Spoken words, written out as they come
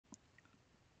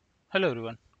Hello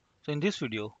everyone. So in this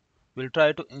video, we'll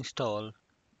try to install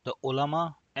the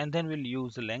Ollama and then we'll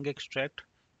use the LangExtract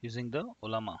using the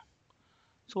Ollama.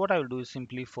 So what I will do is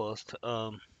simply first,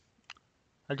 I'll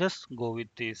just go with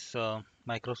this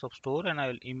Microsoft Store and I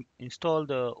will install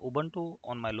the Ubuntu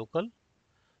on my local.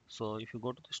 So if you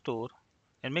go to the store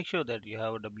and make sure that you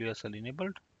have a WSL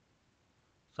enabled.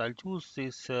 So I'll choose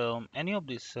this any of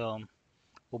this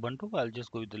Ubuntu. I'll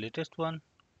just go with the latest one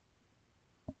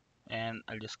and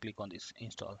I'll just click on this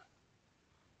install.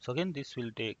 So again, this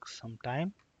will take some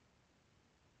time.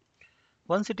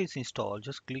 Once it is installed,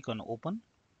 just click on open.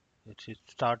 It should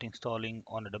start installing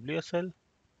on a WSL.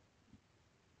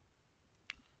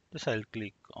 This I'll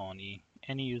click on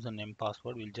any username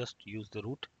password. We'll just use the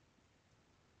root.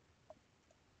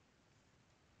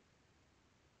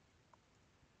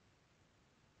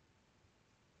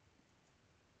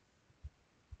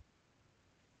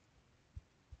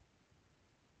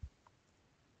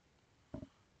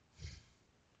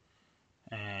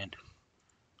 And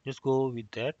just go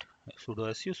with that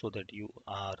sudo su so that you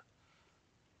are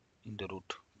in the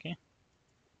root.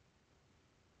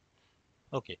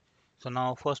 Okay. So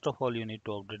now first of all you need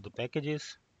to update the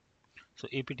packages. So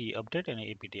apt update and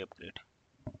apt upgrade.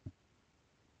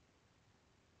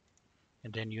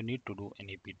 And then you need to do an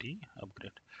apt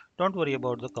upgrade. Don't worry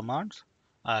about the commands.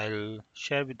 I'll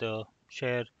share the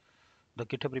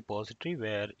GitHub repository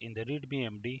where in the readme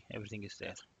md everything is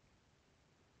there.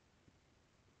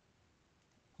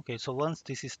 Okay, so once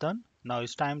this is done, now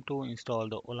it's time to install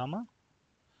the Ollama.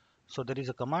 So there is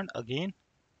a command again.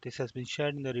 This has been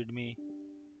shared in the README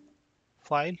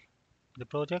file, the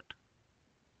project.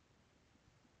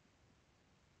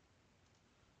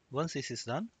 Once this is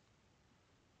done,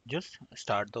 just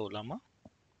start the Ollama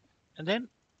and then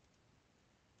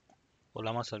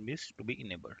Ollama service to be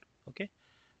enabled. Okay,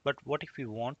 but what if we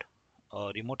want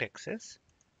remote access?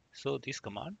 So this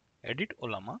command edit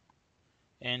Ollama,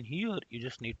 and here you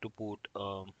just need to put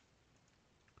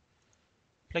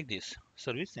like this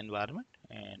service environment,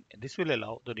 and this will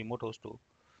allow the remote host to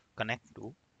connect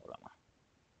to Ollama.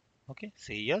 Okay,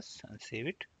 say yes and save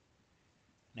it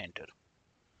and enter.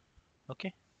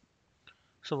 Okay,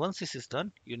 so once this is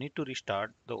done, you need to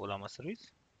restart the Ollama service.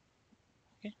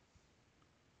 Okay,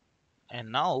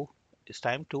 and now it's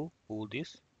time to pull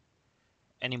this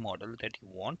any model that you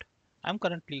want. I'm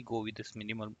currently go with this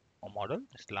minimal model,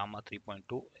 this Llama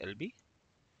 3.2 LB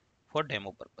for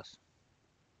demo purpose.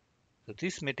 So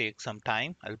this may take some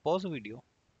time. I'll pause the video.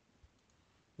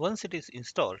 Once it is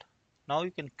installed, now you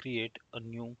can create a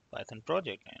new Python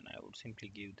project, and I would simply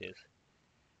give this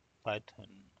Python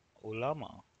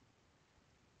Ollama.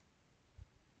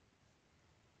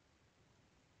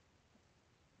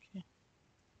 Okay,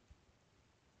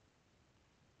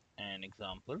 an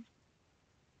example,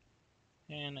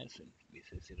 and I simply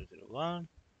say 001.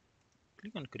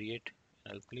 Click on create.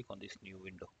 And I'll click on this new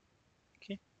window.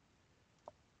 Okay,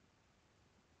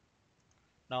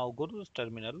 now go to this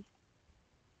terminal.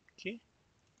 Okay,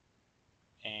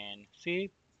 and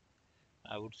say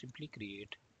I would simply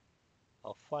create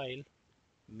a file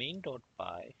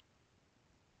main.py.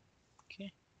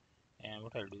 Okay, and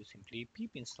what I'll do is simply pip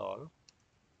install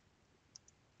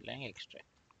LangExtract.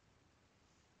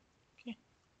 Okay,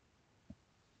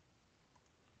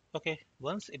 okay.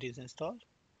 Once it is installed,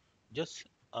 just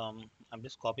I'm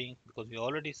just copying because we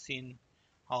already seen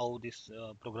how this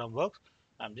program works.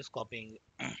 I'm just copying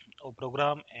a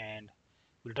program and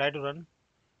we'll try to run.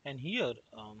 And here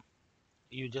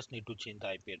you just need to change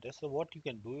the IP address. So what you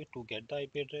can do to get the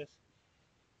IP address,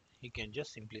 you can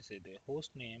just simply say the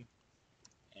host name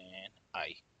and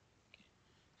I.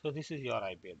 So this is your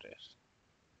IP address,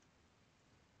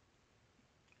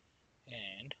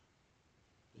 and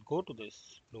we'll go to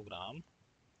this program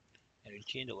and we'll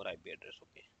change our IP address.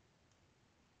 Okay,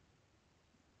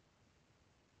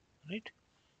 right?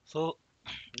 So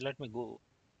let me go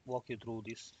walk you through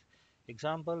this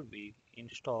example. We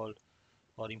installed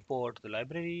or import the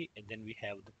library, and then we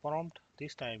have the prompt.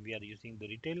 This time we are using the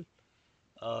retail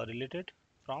related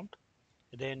prompt.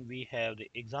 Then we have the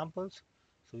examples.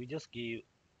 So we just give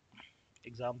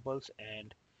examples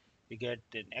and we get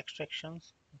the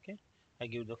extractions. Okay, I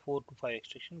give the 4 to 5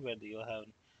 extraction where you have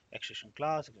extraction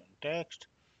class, text,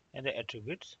 and the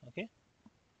attributes. Okay,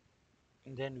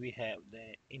 and then we have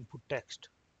the input text.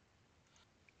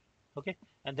 Okay,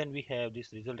 and then we have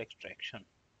this result extraction.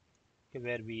 Okay,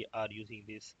 where we are using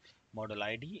this model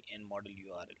ID and model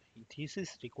URL. This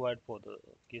is required for the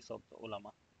case of the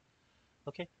Ollama.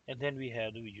 Okay, and then we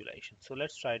have the visualization. So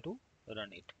let's try to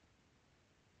run it.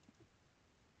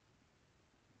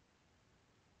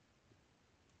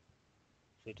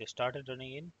 So it has started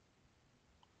running in.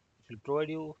 will provide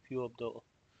you few of the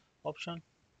option.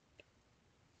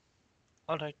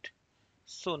 All right.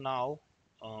 So now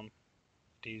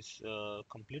it is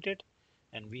completed,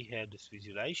 and we have this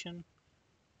visualization.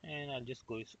 And I'll just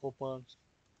go is open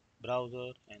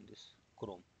browser and this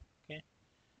Chrome. Okay.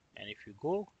 And if you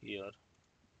go here,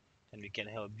 then we can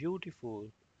have a beautiful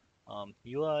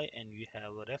UI, and we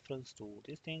have a reference to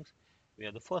these things.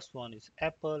 Where the first one is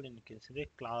Apple, and you can see the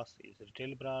class is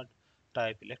retail brand,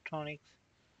 type electronics,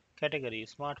 category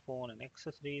is smartphone and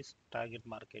accessories, target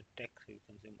market tech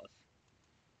consumers.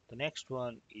 The next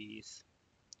one is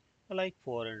like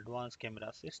for advanced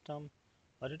camera system,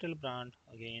 a retail brand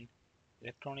again,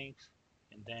 electronics,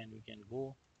 and then we can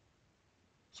go.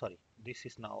 Sorry, this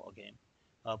is now again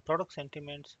product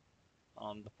sentiments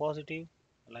on the positive,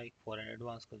 like for an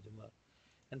advanced consumer,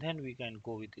 and then we can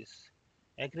go with this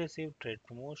aggressive trade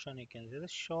promotion. You can say the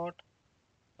short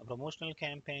a promotional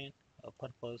campaign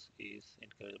purpose is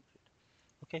encouragement.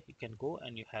 Okay, you can go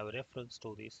and you have a reference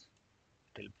to this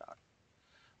retail brand.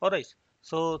 All right,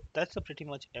 so that's pretty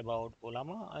much about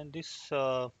Olama. And this,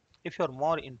 if you're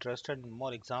more interested in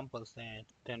more examples,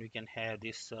 then we can have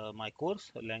this my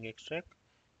course LangExtract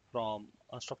from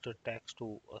unstructured text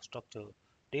to structured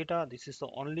data. This is the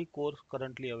only course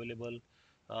currently available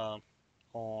uh,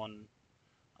 on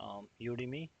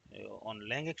Udemy on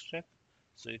LangExtract.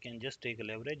 So you can just take a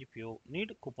leverage. If you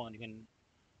need a coupon, you can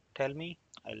tell me.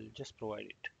 I'll just provide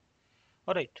it.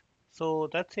 All right. So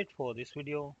that's it for this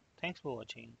video. Thanks for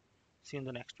watching. See you in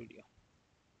the next video.